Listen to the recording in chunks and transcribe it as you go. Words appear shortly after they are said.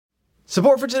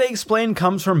Support for Today Explained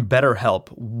comes from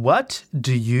BetterHelp. What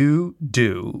do you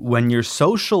do when your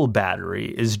social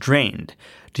battery is drained?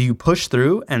 Do you push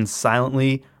through and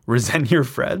silently resent your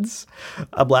friends?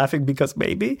 I'm laughing because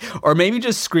maybe. Or maybe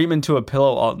just scream into a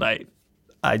pillow all night.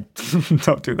 I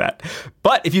don't do that.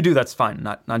 But if you do, that's fine.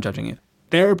 Not judging you.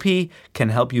 Therapy can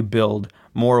help you build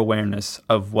more awareness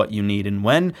of what you need. And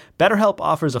when BetterHelp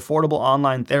offers affordable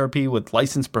online therapy with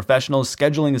licensed professionals,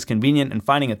 scheduling is convenient, and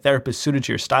finding a therapist suited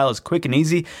to your style is quick and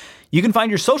easy, you can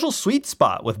find your social sweet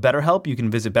spot with BetterHelp. You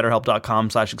can visit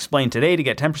betterhelp.com/explain today to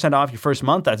get 10% off your first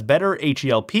month. That's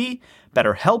BetterHelp,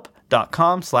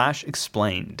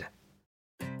 betterhelp.com/explained.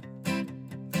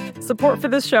 Support for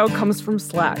this show comes from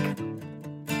Slack.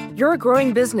 You're a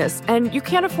growing business and you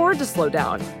can't afford to slow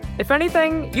down. If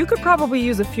anything, you could probably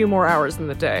use a few more hours in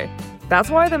the day.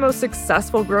 That's why the most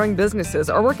successful growing businesses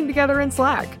are working together in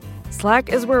Slack. Slack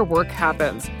is where work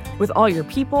happens, with all your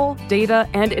people, data,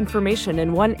 and information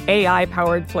in one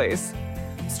AI-powered place.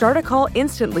 Start a call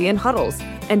instantly in huddles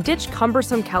and ditch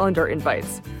cumbersome calendar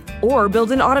invites. Or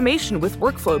build an automation with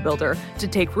Workflow Builder to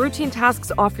take routine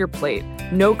tasks off your plate.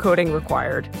 No coding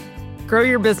required. Grow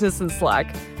your business in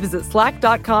Slack. Visit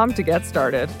slack.com to get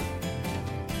started.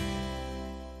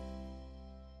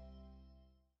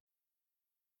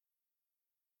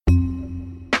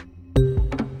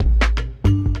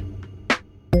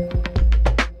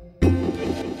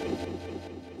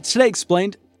 Today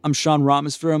Explained. I'm Sean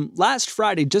Rameswaram. Last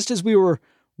Friday, just as we were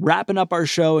wrapping up our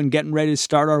show and getting ready to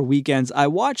start our weekends, I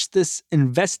watched this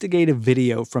investigative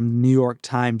video from the New York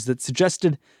Times that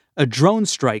suggested a drone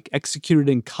strike executed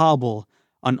in Kabul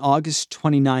on August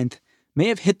 29th may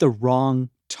have hit the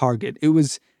wrong target. It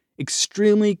was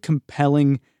extremely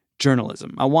compelling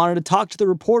journalism. I wanted to talk to the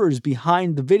reporters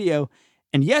behind the video,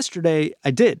 and yesterday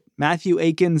I did. Matthew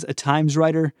Akins, a Times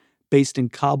writer based in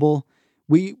Kabul.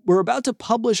 We were about to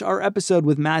publish our episode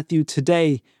with Matthew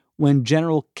today when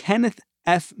General Kenneth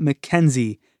F.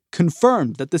 McKenzie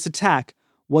confirmed that this attack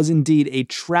was indeed a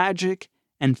tragic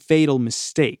and fatal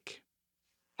mistake.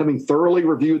 Having thoroughly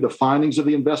reviewed the findings of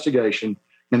the investigation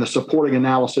and the supporting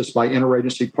analysis by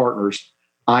interagency partners,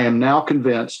 I am now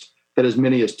convinced that as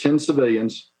many as 10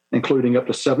 civilians, including up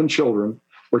to 7 children,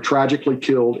 were tragically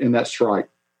killed in that strike.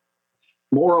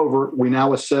 Moreover, we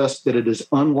now assess that it is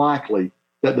unlikely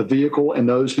that the vehicle and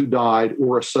those who died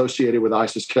were associated with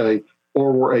ISIS-K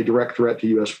or were a direct threat to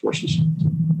U.S. forces.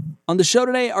 On the show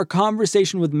today, our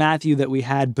conversation with Matthew that we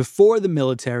had before the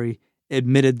military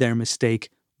admitted their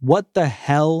mistake. What the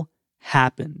hell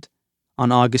happened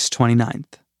on August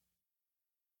 29th?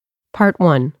 Part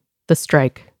 1. The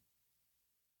strike.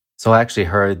 So I actually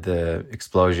heard the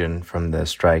explosion from the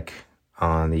strike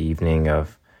on the evening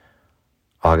of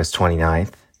August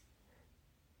 29th.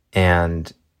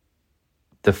 And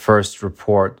the first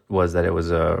report was that it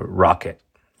was a rocket.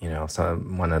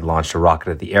 Someone had launched a rocket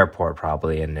at the airport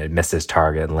probably, and it missed its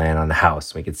target and landed on a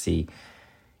house. We could see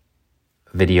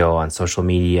video on social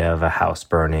media of a house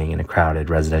burning in a crowded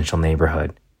residential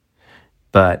neighborhood.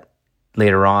 But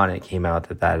later on, it came out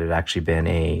that had actually been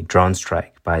a drone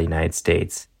strike by the United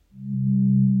States.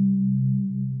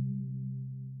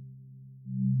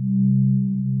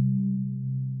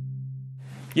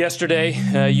 Yesterday,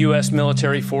 U.S.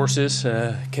 military forces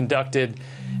conducted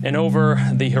an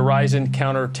over-the-horizon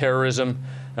counterterrorism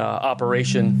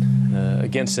operation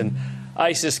against an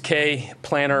ISIS-K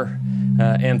planner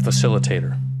and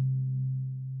facilitator.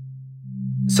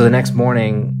 So the next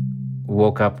morning,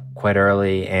 woke up quite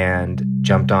early and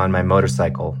jumped on my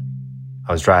motorcycle.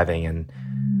 I was driving, and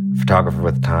photographer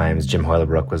with the Times, Jim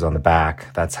Hoylebrook, was on the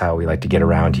back. That's how we like to get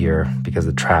around here because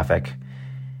of traffic,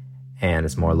 and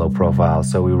it's more low profile.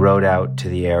 So we rode out to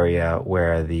the area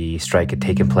where the strike had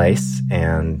taken place,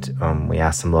 and we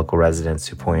asked some local residents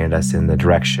who pointed us in the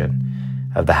direction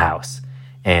of the house.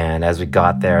 And as we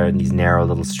got there in these narrow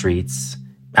little streets,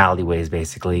 alleyways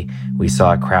basically, we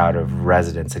saw a crowd of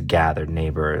residents had gathered,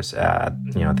 neighbors, at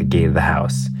the gate of the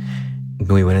house.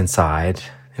 We went inside,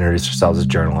 introduced ourselves as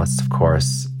journalists, of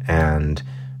course, and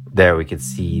there we could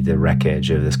see the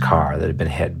wreckage of this car that had been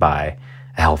hit by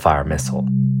a Hellfire missile.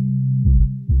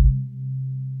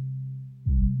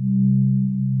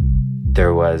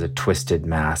 There was a twisted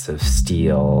mass of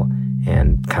steel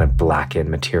and kind of blackened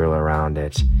material around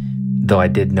it. Though I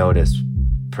did notice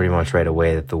pretty much right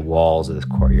away that the walls of this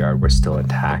courtyard were still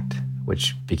intact,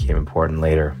 which became important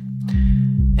later.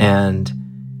 And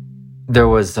there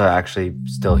was actually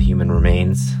still human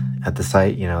remains at the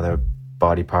site. There were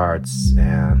body parts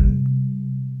and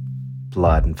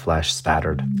blood and flesh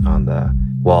spattered on the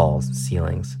walls and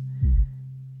ceilings.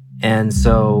 And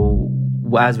so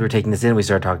as we were taking this in, we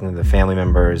started talking to the family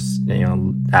members,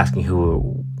 asking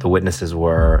who the witnesses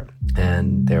were,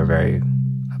 and they were very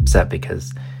upset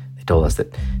because they told us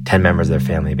that 10 members of their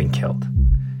family had been killed,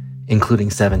 including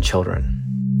 7 children.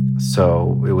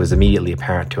 So it was immediately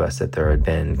apparent to us that there had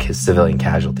been civilian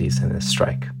casualties in this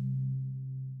strike.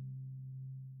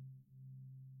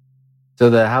 So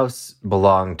the house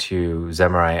belonged to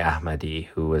Zemarai Ahmadi,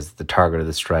 who was the target of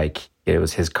the strike. It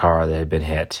was his car that had been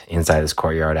hit inside this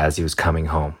courtyard as he was coming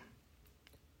home.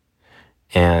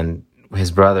 And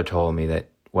his brother told me that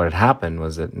what had happened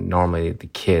was that normally the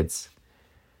kids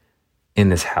in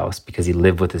this house, because he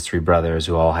lived with his 3 brothers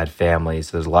who all had families,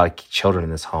 so there's a lot of children in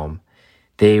this home,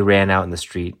 they ran out in the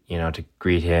street, to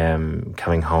greet him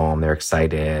coming home. They're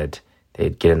excited.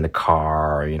 They'd get in the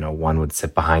car, one would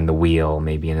sit behind the wheel,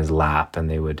 maybe in his lap, and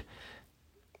they would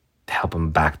help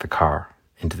him back the car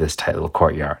into this tight little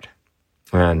courtyard.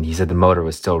 And he said the motor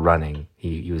was still running.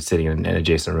 He was sitting in an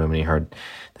adjacent room and he heard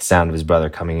the sound of his brother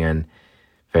coming in.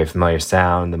 Very familiar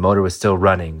sound. The motor was still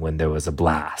running when there was a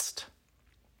blast.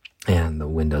 And the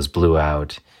windows blew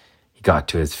out. He got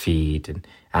to his feet and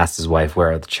asked his wife,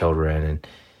 where are the children? And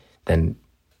then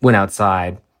went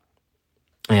outside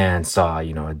and saw,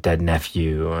 a dead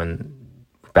nephew and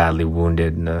badly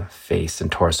wounded in the face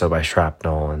and torso by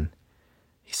shrapnel. And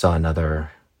he saw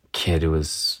another kid who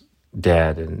was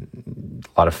dead and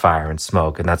a lot of fire and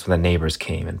smoke. And that's when the neighbors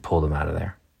came and pulled him out of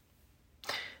there.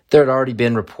 There had already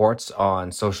been reports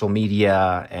on social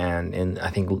media, and I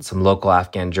think some local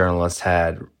Afghan journalists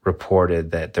had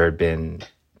reported that there had been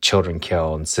children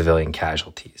killed and civilian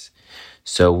casualties.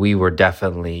 So we were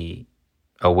definitely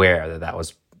aware that that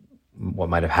was what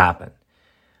might have happened.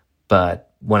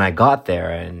 But when I got there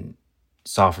and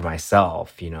saw for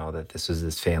myself, that this was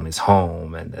this family's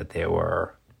home and that they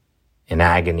were in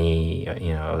agony,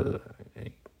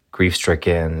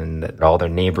 grief-stricken, and that all their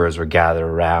neighbors were gathered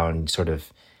around sort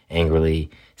of angrily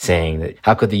saying that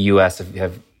how could the U.S.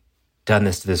 have done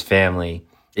this to this family?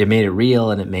 It made it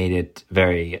real, and it made it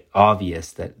very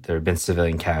obvious that there had been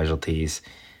civilian casualties.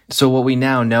 So what we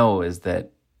now know is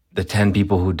that the 10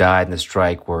 people who died in the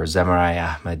strike were Zemarai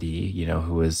Ahmadi,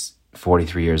 who was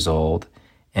 43 years old,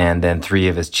 and then 3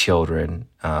 of his children,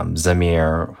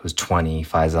 Zamir, who's 20,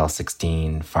 Faisal,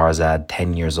 16, Farzad,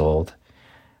 10 years old,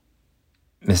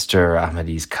 Mr.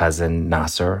 Ahmadi's cousin,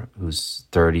 Nasser, who's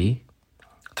 30,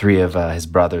 3 of his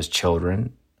brother's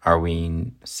children,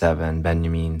 Arween, 7,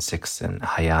 Benjamin, 6, and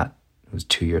Hayat, who's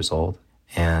 2 years old,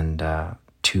 and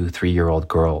 2 3-year-old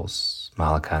girls,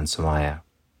 Malika and Sumaya.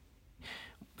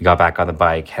 We got back on the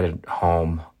bike, headed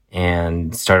home,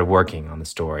 and started working on the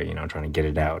story, trying to get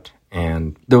it out.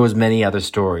 And there was many other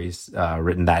stories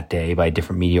written that day by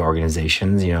different media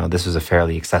organizations. This was a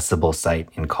fairly accessible site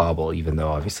in Kabul, even though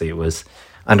obviously it was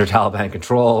under Taliban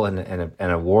control and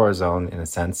a war zone in a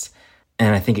sense.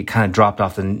 And I think it kind of dropped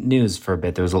off the news for a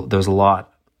bit. There was a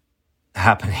lot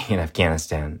happening in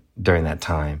Afghanistan during that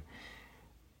time.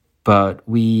 But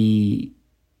we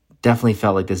definitely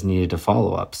felt like this needed to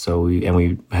follow up. So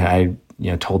I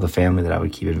told the family that I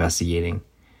would keep investigating.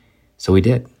 So we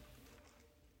did.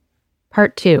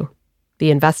 Part 2,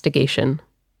 the investigation.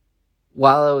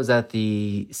 While I was at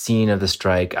the scene of the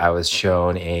strike, I was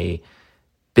shown a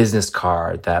business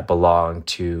card that belonged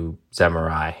to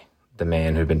Zemarai, the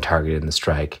man who'd been targeted in the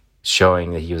strike,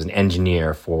 showing that he was an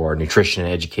engineer for Nutrition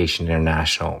and Education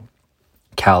International,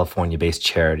 California-based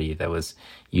charity that was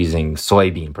using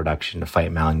soybean production to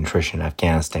fight malnutrition in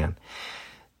Afghanistan.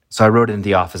 So I wrote into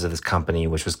the office of this company,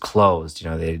 which was closed.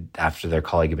 After their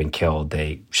colleague had been killed,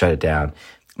 they shut it down.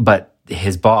 But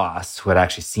his boss, who had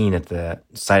actually seen at the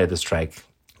site of the strike,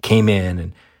 came in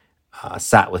and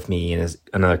sat with me and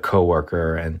another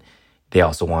coworker, and they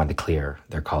also wanted to clear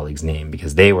their colleague's name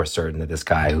because they were certain that this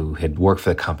guy who had worked for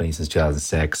the company since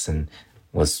 2006 and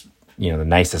was, the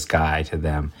nicest guy to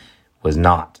them was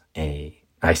not a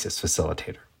ISIS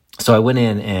facilitator. So I went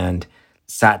in and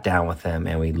sat down with him,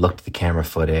 and we looked at the camera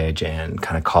footage and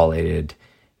kind of collated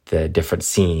the different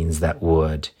scenes that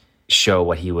would show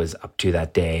what he was up to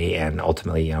that day and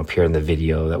ultimately, appear in the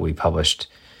video that we published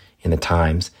in the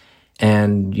Times.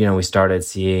 And, we started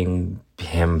seeing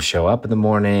him show up in the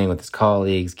morning with his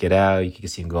colleagues, get out. You could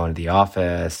see him go into the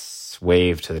office,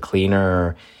 wave to the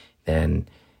cleaner, then,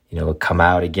 come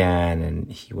out again. And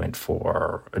he went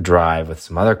for a drive with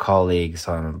some other colleagues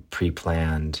on a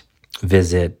pre-planned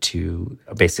visit to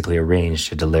basically arrange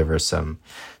to deliver some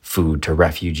food to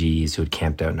refugees who had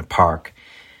camped out in a park.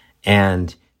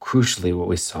 And crucially, what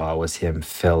we saw was him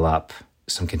fill up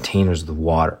some containers with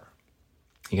water.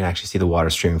 You can actually see the water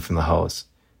streaming from the hose.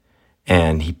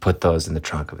 And he put those in the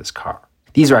trunk of his car.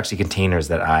 These are actually containers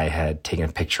that I had taken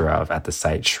a picture of at the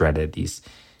site, shredded, these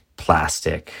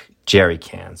plastic jerry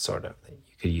cans, sort of, that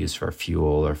you could use for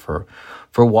fuel or for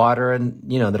water, and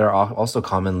that are also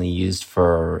commonly used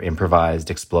for improvised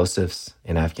explosives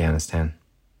in Afghanistan.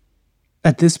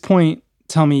 At this point,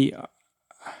 tell me,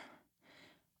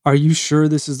 are you sure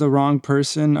this is the wrong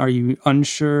person? Are you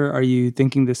unsure? Are you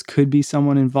thinking this could be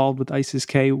someone involved with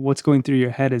ISIS-K? What's going through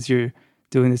your head as you're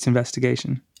doing this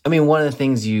investigation? I mean, one of the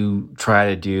things you try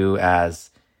to do as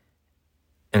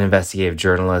an investigative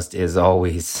journalist is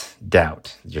always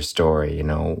doubt your story.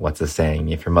 What's the saying?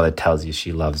 If your mother tells you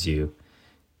she loves you,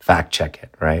 fact check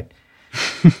it, right?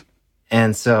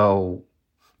 And so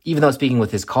even though speaking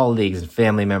with his colleagues and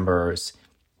family members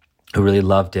who really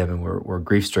loved him and were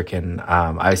grief-stricken,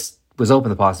 I was open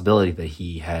to the possibility that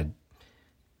he had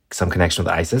some connection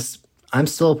with ISIS. I'm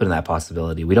still open to that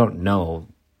possibility. We don't know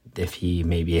if he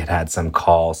maybe had some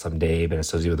call someday, been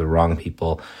associated with the wrong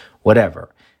people,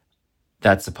 whatever.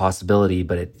 That's a possibility,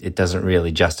 but it doesn't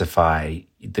really justify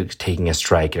taking a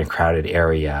strike in a crowded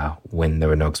area when there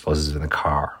were no explosives in the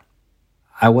car.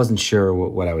 I wasn't sure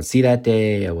what I would see that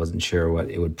day. I wasn't sure what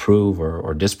it would prove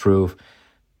or disprove.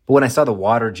 But when I saw the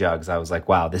water jugs, I was like,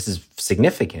 wow, this is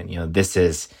significant. This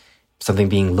is something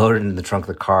being loaded in the trunk of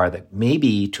the car that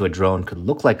maybe to a drone could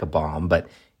look like a bomb, but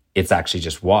it's actually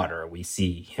just water. We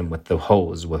see him with the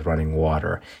hose with running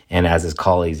water. And as his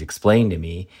colleagues explained to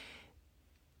me,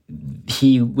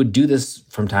 he would do this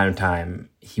from time to time.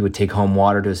 He would take home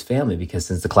water to his family because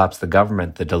since the collapse of the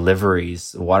government, the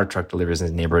water truck deliveries in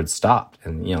his neighborhood stopped.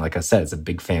 And, like I said, it's a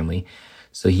big family.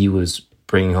 So he was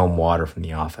bringing home water from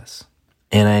the office.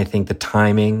 And I think the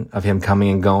timing of him coming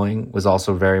and going was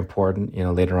also very important.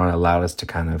 Later on, it allowed us to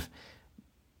kind of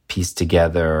piece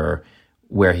together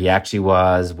where he actually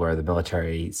was, where the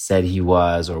military said he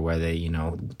was, or where they,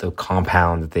 the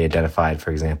compound that they identified,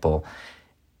 for example,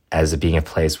 as it being a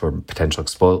place where potential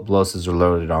explosives were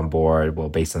loaded on board. Well,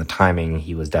 based on the timing,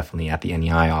 he was definitely at the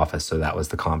NEI office, so that was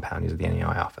the compound. He was at the NEI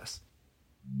office.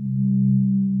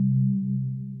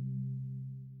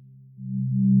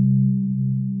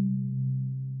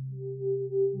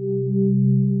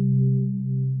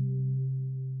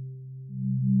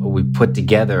 We put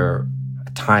together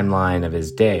a timeline of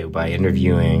his day by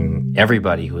interviewing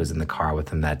everybody who was in the car with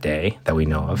him that day that we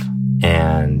know of.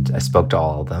 And I spoke to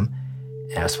all of them.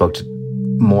 And I spoke to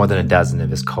more than a dozen of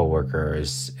his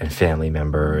coworkers and family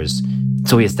members.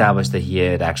 So we established that he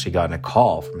had actually gotten a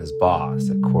call from his boss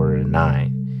at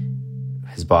 8:45.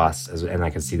 His boss, and I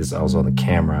can see this also on the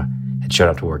camera, had showed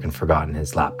up to work and forgotten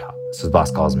his laptop. So his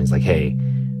boss calls me. He's like, hey,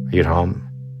 are you at home?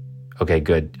 Okay,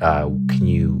 good. Can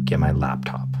you get my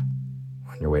laptop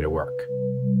on your way to work?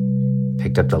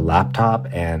 Picked up the laptop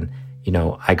and,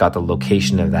 I got the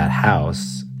location of that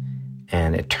house.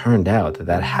 And it turned out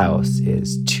that house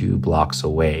is 2 blocks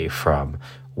away from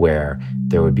where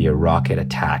there would be a rocket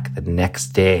attack the next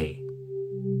day,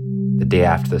 the day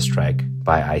after the strike,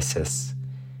 by ISIS,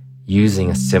 using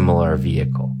a similar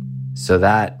vehicle. So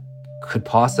that could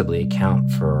possibly account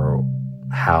for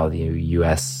how the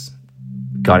U.S.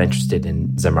 got interested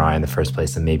in Zimri in the first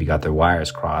place and maybe got their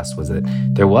wires crossed, was that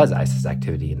there was ISIS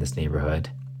activity in this neighborhood.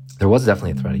 There was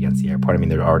definitely a threat against the airport. I mean,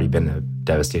 there had already been a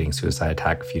devastating suicide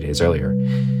attack a few days earlier.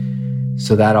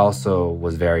 So that also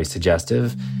was very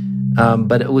suggestive.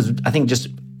 But it was, I think, just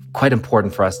quite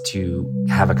important for us to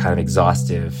have a kind of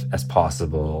exhaustive as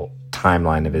possible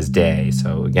timeline of his day.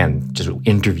 So again, just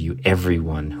interview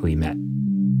everyone who he met.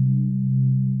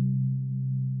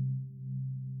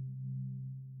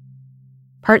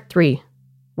 Part 3.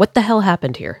 What the hell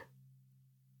happened here?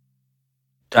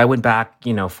 I went back,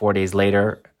 4 days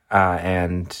later,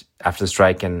 and after the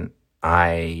strike, and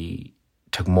I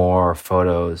took more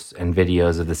photos and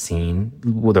videos of the scene.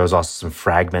 Well, there was also some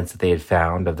fragments that they had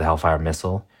found of the Hellfire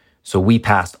missile. So we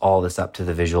passed all this up to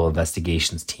the visual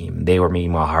investigations team. They were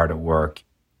meanwhile hard at work.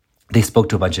 They spoke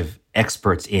to a bunch of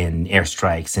experts in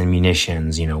airstrikes and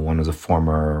munitions. One was a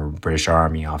former British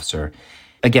Army officer,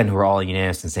 again, who were all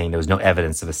unanimous in saying there was no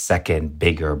evidence of a second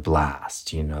bigger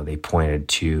blast. They pointed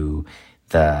to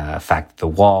the fact that the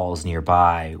walls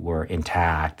nearby were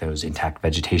intact. There was intact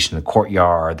vegetation in the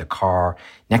courtyard. The car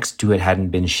next to it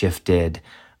hadn't been shifted.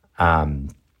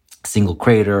 Single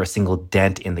crater, a single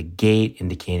dent in the gate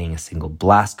indicating a single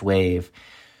blast wave.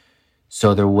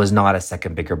 So there was not a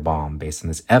second bigger bomb based on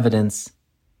this evidence.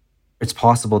 It's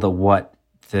possible that what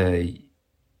the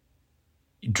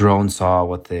drone saw,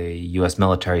 what the U.S.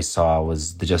 military saw,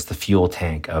 was just the fuel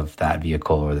tank of that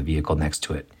vehicle or the vehicle next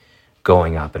to it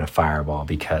going up in a fireball,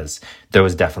 because there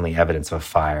was definitely evidence of a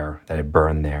fire that had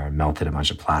burned there and melted a bunch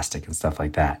of plastic and stuff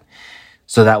like that.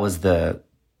 So that was the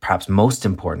perhaps most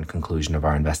important conclusion of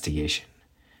our investigation,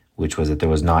 which was that there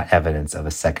was not evidence of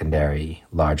a secondary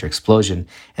larger explosion,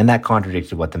 and that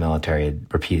contradicted what the military had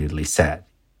repeatedly said.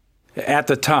 At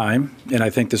the time, and I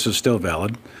think this is still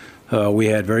valid, we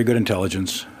had very good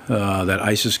intelligence that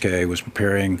ISIS-K was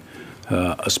preparing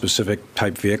a specific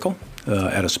type vehicle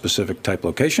at a specific type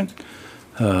location.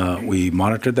 We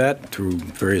monitored that through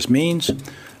various means,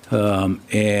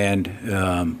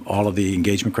 and all of the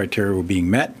engagement criteria were being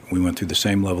met. We went through the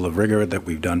same level of rigor that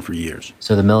we've done for years.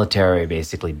 So the military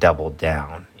basically doubled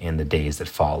down in the days that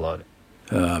followed.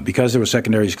 Because there were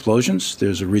secondary explosions,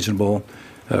 there's a reasonable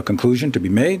conclusion to be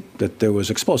made that there was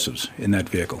explosives in that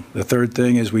vehicle. The third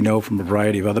thing is we know from a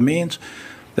variety of other means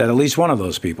that at least one of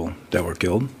those people that were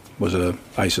killed was a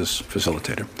ISIS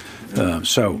facilitator.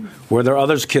 So were there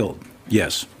others killed?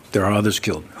 Yes, there are others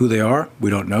killed. Who they are, we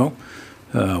don't know.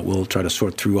 We'll try to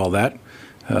sort through all that.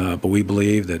 But we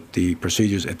believe that the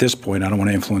procedures at this point, I don't want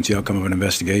to influence the outcome of an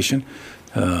investigation,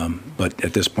 but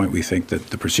at this point we think that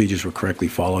the procedures were correctly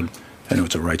followed and it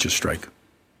was a righteous strike.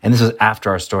 And this was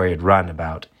after our story had run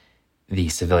about the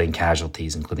civilian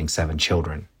casualties, including 7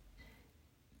 children.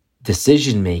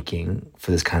 Decision-making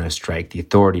for this kind of strike, the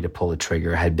authority to pull the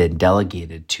trigger, had been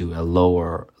delegated to a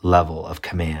lower level of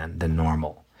command than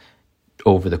normal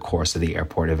over the course of the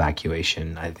airport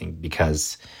evacuation, I think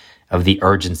because of the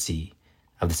urgency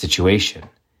of the situation.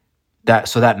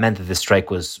 So that meant that the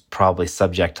strike was probably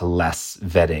subject to less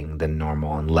vetting than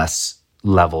normal and less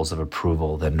levels of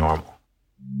approval than normal.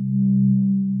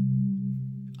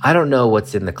 I don't know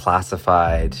what's in the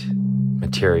classified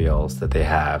materials that they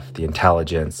have, the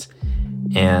intelligence,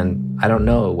 and I don't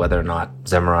know whether or not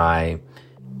Zemrai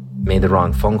made the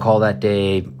wrong phone call that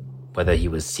day, whether he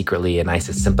was secretly an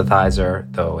ISIS sympathizer,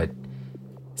 though it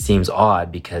seems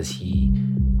odd because he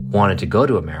wanted to go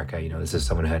to America. You know, this is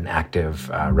someone who had an active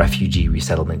refugee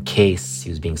resettlement case. He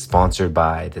was being sponsored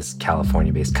by this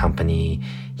California-based company.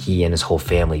 He and his whole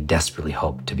family desperately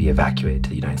hoped to be evacuated to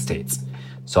the United States.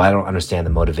 So I don't understand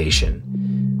the motivation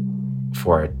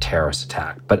for a terrorist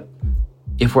attack. But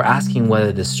if we're asking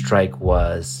whether this strike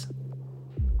was,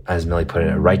 as Millie put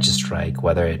it, a righteous strike,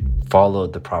 whether it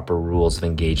followed the proper rules of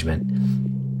engagement,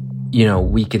 you know,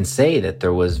 we can say that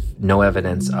there was no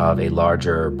evidence of a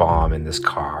larger bomb in this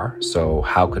car. So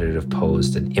how could it have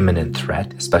posed an imminent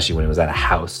threat, especially when it was at a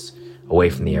house away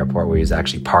from the airport where he was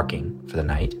actually parking for the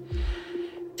night?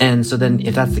 And so then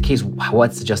if that's the case,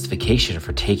 what's the justification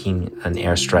for taking an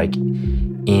airstrike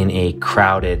in a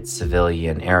crowded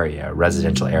civilian area, a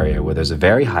residential area where there's a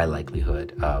very high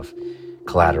likelihood of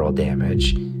collateral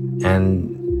damage?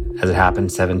 And as it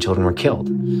happened, 7 children were killed.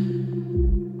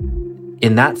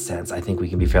 In that sense, I think we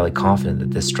can be fairly confident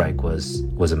that this strike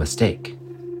was a mistake.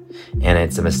 And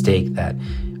it's a mistake that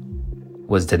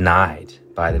was denied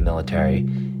by the military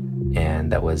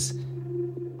and that was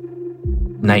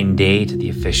night and day to the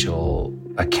official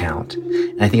account.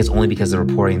 And I think it's only because of the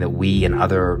reporting that we and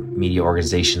other media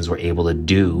organizations were able to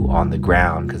do on the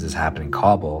ground, because this happened in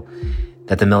Kabul,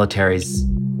 that the military's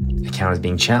account is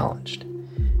being challenged.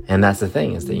 And that's the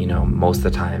thing, is that, you know, most of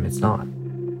the time it's not.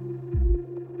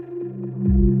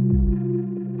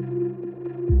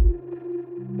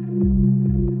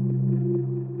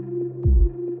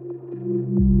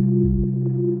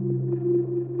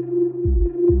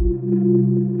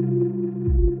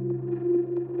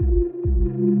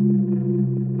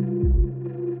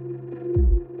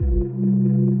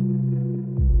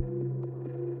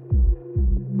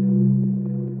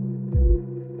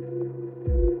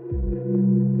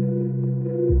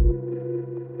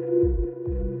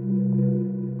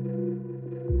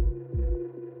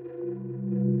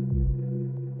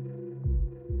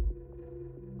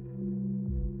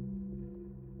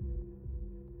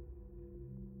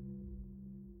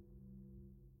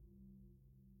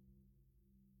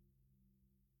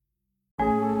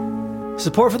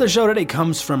 Support for the show today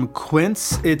comes from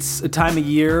Quince. It's a time of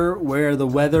year where the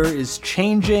weather is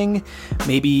changing.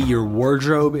 Maybe your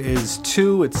wardrobe is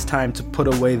too. It's time to put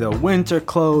away the winter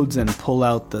clothes and pull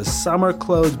out the summer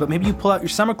clothes. But maybe you pull out your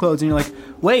summer clothes and you're like,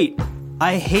 wait,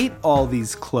 I hate all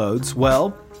these clothes.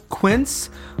 Well, Quince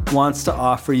wants to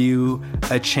offer you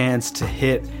a chance to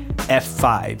hit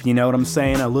F5. You know what I'm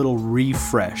saying? A little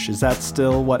refresh. Is that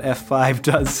still what F5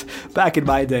 does? Back in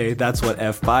my day, that's what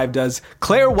F5 does.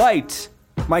 Claire White,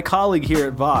 my colleague here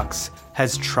at Vox,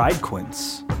 has tried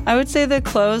Quince. I would say the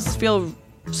clothes feel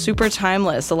super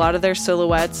timeless. A lot of their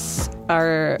silhouettes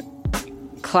are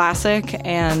classic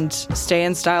and stay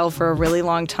in style for a really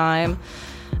long time.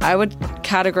 I would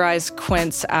categorize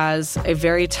Quince as a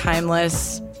very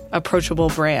timeless, approachable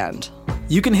brand.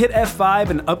 You can hit F5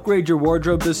 and upgrade your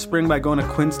wardrobe this spring by going to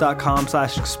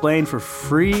quince.com/explain for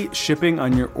free shipping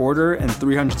on your order and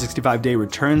 365-day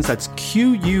returns. That's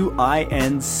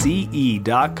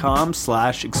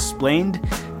QUINCE.com/explained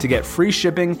to get free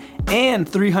shipping and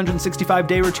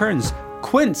 365-day returns.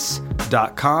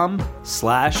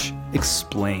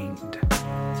 Quince.com/explained.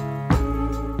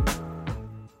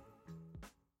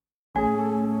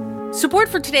 Support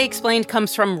for Today Explained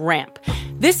comes from Ramp.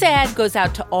 This ad goes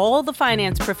out to all the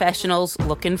finance professionals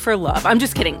looking for love. I'm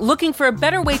just kidding. Looking for a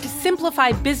better way to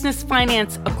simplify business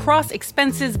finance across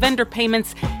expenses, vendor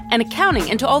payments, and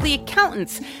accounting. And to all the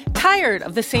accountants tired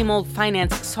of the same old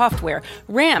finance software,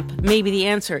 Ramp may be the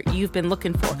answer you've been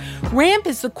looking for. Ramp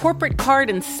is the corporate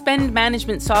card and spend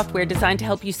management software designed to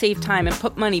help you save time and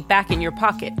put money back in your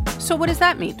pocket. So what does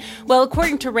that mean? Well,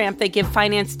 according to Ramp, they give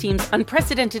finance teams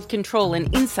unprecedented control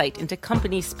and insight into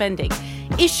company spending,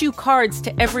 issue cards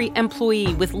to every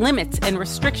employee with limits and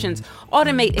restrictions,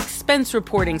 automate expense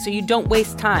reporting so you don't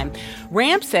waste time.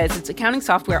 Ramp says its accounting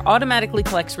software automatically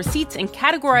collects receipts and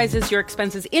categorizes your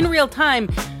expenses in real time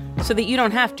so that you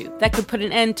don't have to. That could put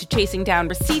an end to chasing down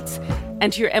receipts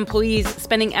and to your employees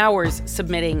spending hours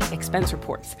submitting expense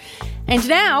reports. And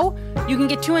now you can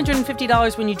get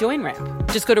 $250 when you join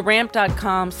Ramp. Just go to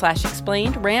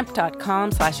ramp.com/explained,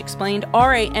 ramp.com/explained,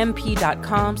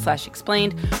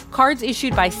 ramp.com/explained. Cards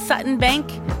issued by Sutton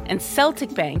Bank and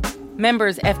Celtic Bank,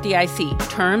 members FDIC.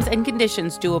 Terms and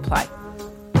conditions do apply.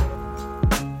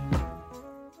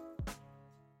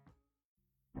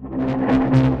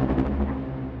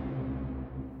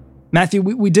 Matthew,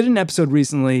 we did an episode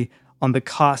recently on the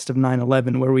cost of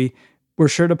 9/11 where we were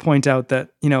sure to point out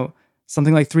that,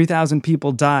 something like 3,000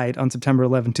 people died on September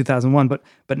 11, 2001, but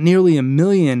nearly 1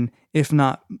 million, if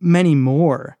not many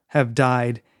more, have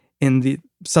died in the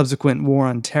subsequent war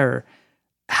on terror.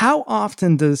 How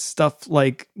often does stuff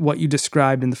like what you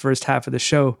described in the first half of the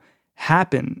show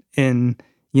happen in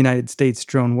United States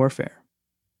drone warfare?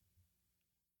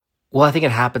 Well, I think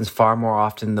it happens far more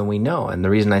often than we know. And the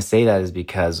reason I say that is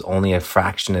because only a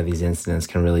fraction of these incidents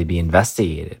can really be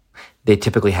investigated. They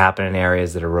typically happen in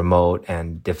areas that are remote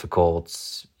and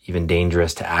difficult, even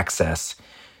dangerous to access.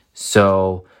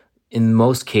 So in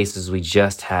most cases, we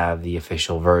just have the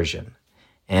official version.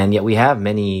 And yet we have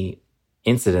many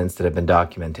incidents that have been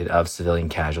documented of civilian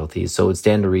casualties. So it would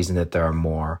stand to reason that there are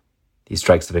more. These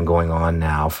strikes have been going on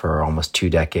now for almost 2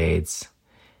 decades.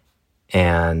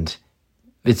 And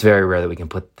it's very rare that we can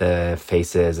put the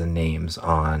faces and names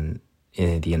on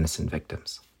the innocent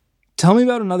victims. Tell me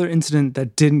about another incident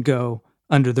that didn't go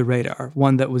under the radar,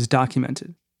 one that was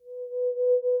documented.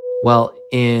 Well,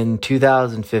 in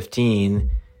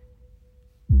 2015,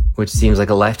 which seems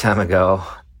like a lifetime ago,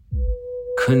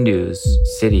 Kunduz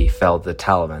city fell to the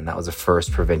Taliban. That was the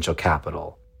first provincial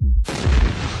capital.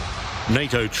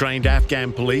 NATO-trained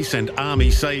Afghan police and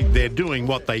army say they're doing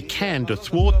what they can to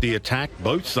thwart the attack.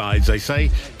 Both sides, they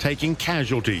say, taking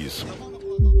casualties.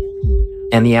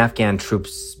 And the Afghan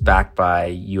troops, backed by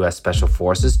U.S. Special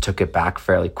Forces, took it back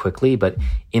fairly quickly. But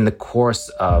in the course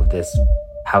of this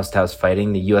house-to-house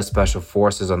fighting, the U.S. Special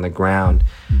Forces on the ground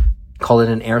called it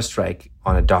an airstrike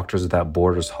on a Doctors Without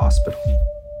Borders hospital,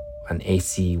 an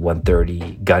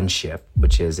AC-130 gunship,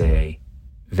 which is a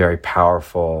very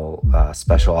powerful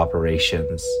special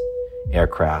operations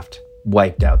aircraft,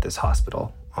 wiped out this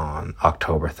hospital on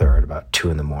October 3rd, about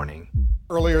 2 a.m.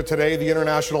 Earlier today, the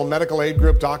international medical aid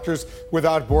group Doctors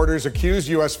Without Borders accused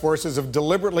U.S. forces of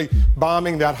deliberately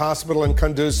bombing that hospital in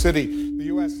Kunduz city. The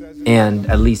U.S. says... And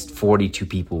at least 42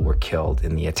 people were killed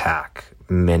in the attack,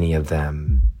 many of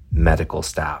them medical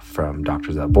staff from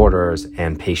Doctors Without Borders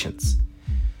and patients.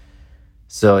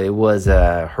 So it was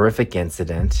a horrific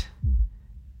incident.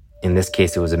 In this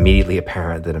case, it was immediately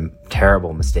apparent that a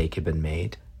terrible mistake had been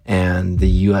made. And the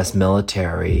U.S.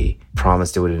 military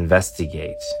promised it would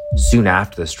investigate. Soon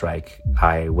after the strike,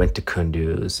 I went to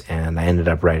Kunduz and I ended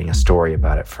up writing a story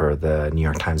about it for the New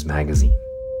York Times Magazine.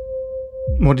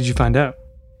 What did you find out?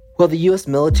 Well, the U.S.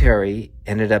 military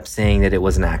ended up saying that it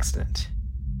was an accident.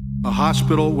 A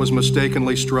hospital was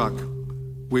mistakenly struck.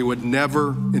 We would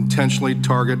never intentionally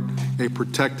target a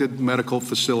protected medical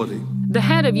facility. The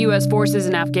head of U.S. forces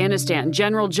in Afghanistan,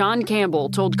 General John Campbell,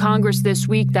 told Congress this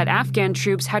week that Afghan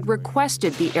troops had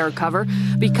requested the air cover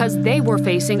because they were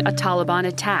facing a Taliban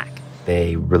attack.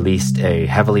 They released a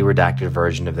heavily redacted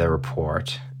version of their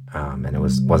report, and it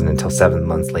wasn't until 7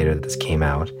 months later that this came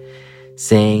out,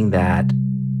 saying that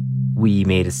we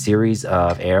made a series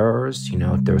of errors.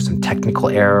 There were some technical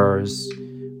errors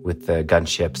with the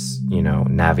gunship's,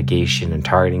 navigation and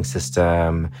targeting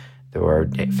system. There were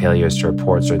failures to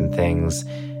report certain things.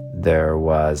 There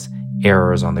was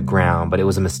errors on the ground, but it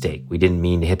was a mistake. We didn't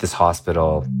mean to hit this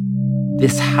hospital.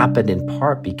 This happened in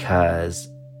part because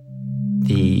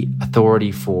the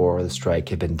authority for the strike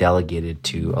had been delegated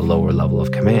to a lower level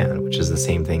of command, which is the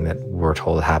same thing that we're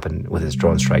told happened with this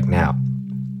drone strike now.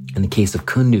 In the case of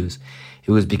Kunduz,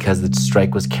 it was because the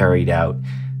strike was carried out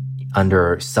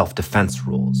under self-defense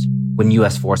rules. When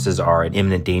U.S. forces are in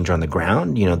imminent danger on the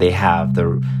ground, they have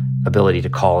the ability to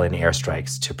call in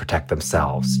airstrikes to protect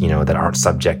themselves, that aren't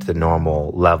subject to the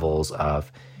normal levels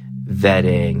of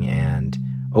vetting and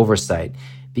oversight.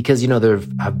 Because, there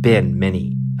have been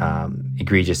many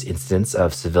egregious incidents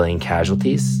of civilian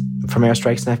casualties from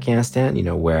airstrikes in Afghanistan,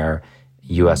 where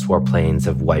U.S. warplanes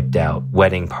have wiped out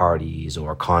wedding parties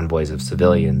or convoys of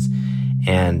civilians.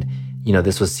 And,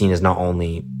 this was seen as not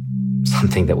only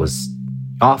something that was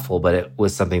awful, but it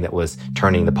was something that was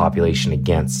turning the population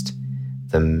against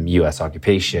the U.S.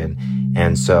 occupation.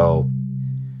 And so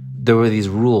there were these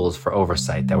rules for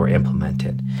oversight that were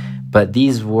implemented. But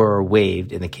these were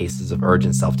waived in the cases of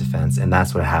urgent self-defense, and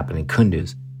that's what happened in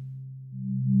Kunduz.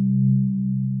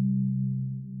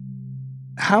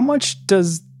 How much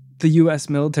does the U.S.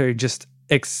 military just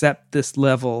accept this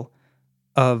level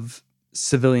of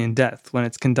civilian death when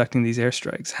it's conducting these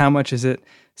airstrikes? How much is it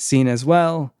seen as,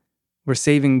 well, we're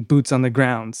saving boots on the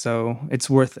ground, so it's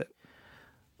worth it?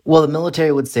 Well, the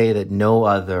military would say that no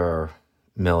other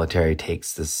military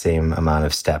takes the same amount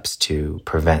of steps to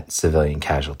prevent civilian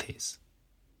casualties.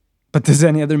 But does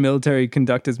any other military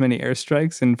conduct as many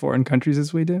airstrikes in foreign countries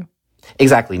as we do?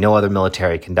 Exactly. No other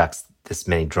military conducts this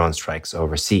many drone strikes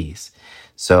overseas.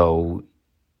 So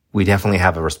we definitely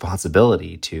have a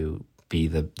responsibility to be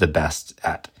the best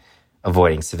at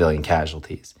avoiding civilian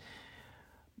casualties.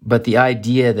 But the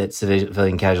idea that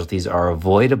civilian casualties are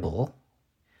avoidable,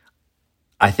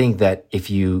 I think that if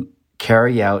you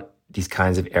carry out these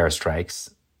kinds of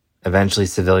airstrikes, eventually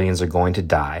civilians are going to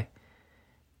die,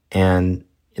 and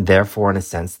therefore, in a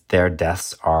sense, their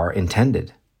deaths are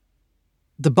intended.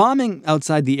 The bombing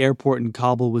outside the airport in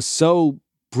Kabul was so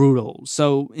brutal,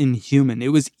 so inhuman. It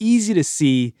was easy to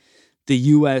see the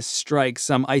U.S. strike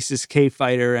some ISIS-K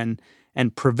fighter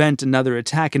and prevent another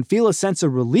attack and feel a sense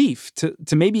of relief,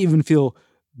 to maybe even feel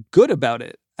good about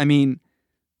it. I mean,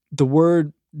 the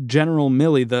word General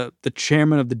Milley, the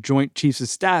chairman of the Joint Chiefs of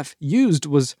Staff, used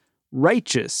was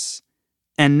righteous.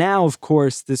 And now, of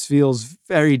course, this feels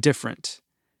very different.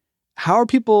 How are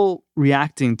people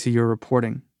reacting to your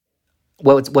reporting?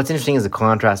 Well, what's interesting is the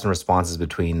contrast and responses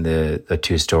between the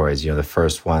two stories. The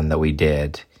first one that we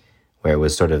did, where it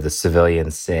was sort of the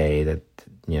civilians say that,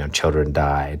 children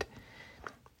died,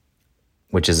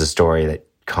 which is a story that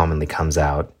commonly comes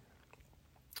out.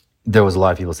 There was a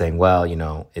lot of people saying, well,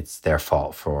 it's their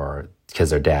fault because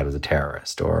their dad was a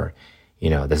terrorist, or,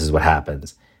 this is what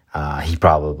happens. He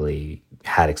probably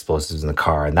had explosives in the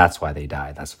car, and that's why they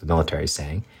died. That's what the military is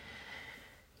saying.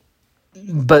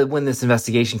 But when this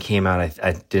investigation came out,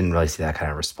 I didn't really see that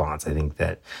kind of response. I think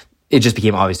that it just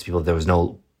became obvious to people that there was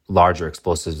no larger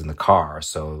explosives in the car,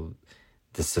 so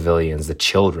the civilians, the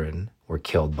children, were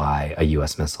killed by a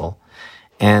U.S. missile.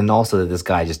 And also that this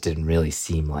guy just didn't really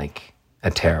seem like a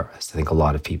terrorist. I think a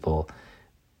lot of people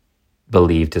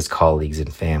believed his colleagues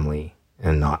and family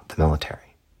and not the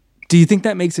military. Do you think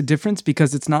that makes a difference?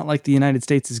 Because it's not like the United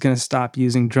States is going to stop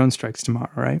using drone strikes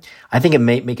tomorrow, right? I think it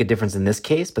may make a difference in this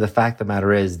case, but the fact of the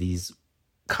matter is these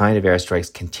kind of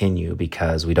airstrikes continue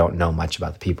because we don't know much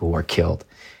about the people who are killed.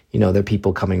 They're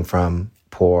people coming from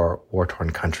poor,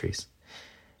 war-torn countries.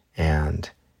 And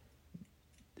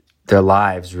their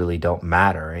lives really don't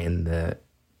matter in the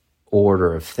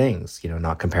order of things,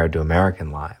 not compared to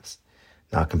American lives,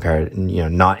 not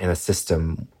in a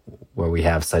system where we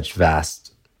have such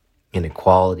vast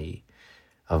inequality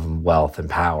of wealth and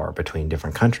power between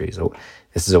different countries. So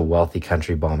this is a wealthy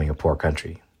country bombing a poor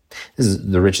country. This is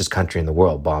the richest country in the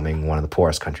world bombing one of the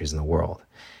poorest countries in the world.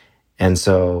 And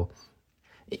so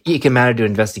it can matter to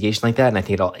an investigation like that. And I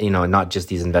think not just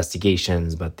these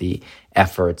investigations, but the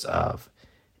efforts of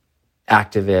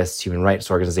activists, human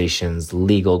rights organizations,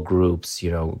 legal groups,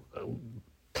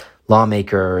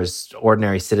 lawmakers,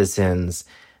 ordinary citizens,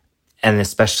 and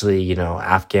especially,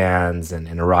 Afghans and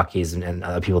Iraqis and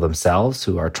other people themselves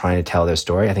who are trying to tell their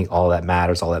story. I think all that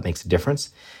matters, all that makes a difference.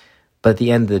 But at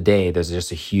the end of the day, there's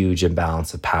just a huge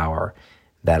imbalance of power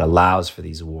that allows for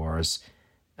these wars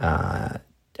and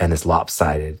this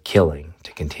lopsided killing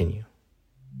to continue.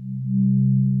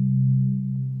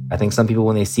 I think some people,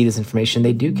 when they see this information,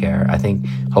 they do care. I think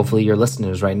hopefully your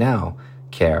listeners right now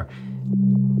care.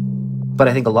 But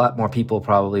I think a lot more people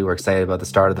probably were excited about the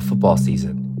start of the football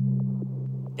season.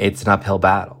 It's an uphill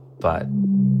battle, but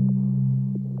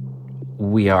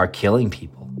we are killing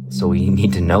people. so we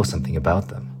need to know something about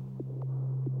them.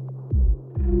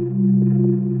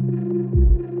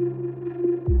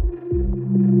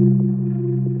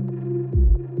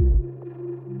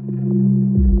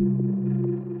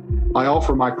 I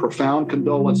offer my profound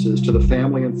condolences to the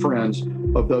family and friends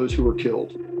of those who were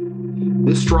killed.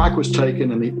 This strike was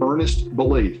taken in the earnest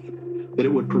belief that it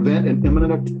would prevent an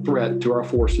imminent threat to our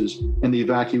forces and the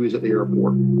evacuees at the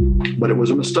airport. But it was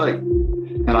a mistake,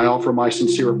 and I offer my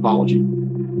sincere apology.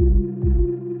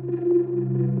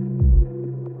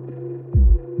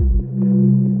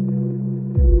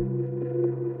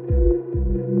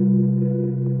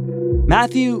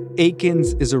 Matthew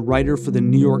Akins is a writer for the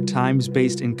New York Times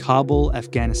based in Kabul,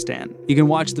 Afghanistan. You can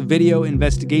watch the video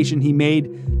investigation he made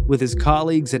with his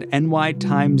colleagues at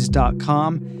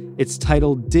nytimes.com. It's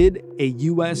titled, "Did a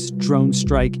U.S. Drone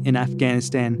Strike in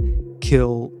Afghanistan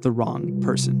Kill the Wrong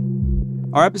Person?"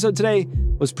 Our episode today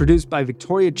was produced by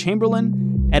Victoria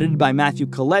Chamberlain, edited by Matthew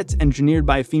Collette, engineered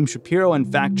by Afim Shapiro,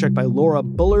 and fact-checked by Laura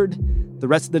Bullard. The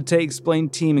rest of the Today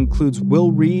Explained team includes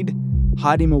Will Reed,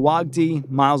 Hadi Mawagdi,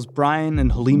 Miles Bryan,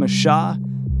 and Halima Shah.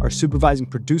 Our supervising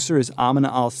producer is Amina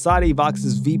Al-Sadi.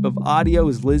 Vox's VP of Audio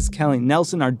is Liz Kelly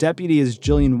Nelson. Our deputy is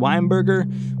Jillian Weinberger.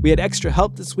 We had extra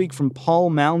help this week from Paul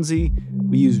Mounsey.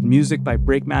 We used music by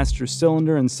Breakmaster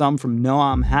Cylinder and some from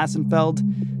Noam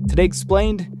Hassenfeld. Today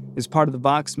Explained is part of the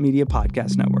Vox Media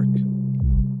Podcast Network.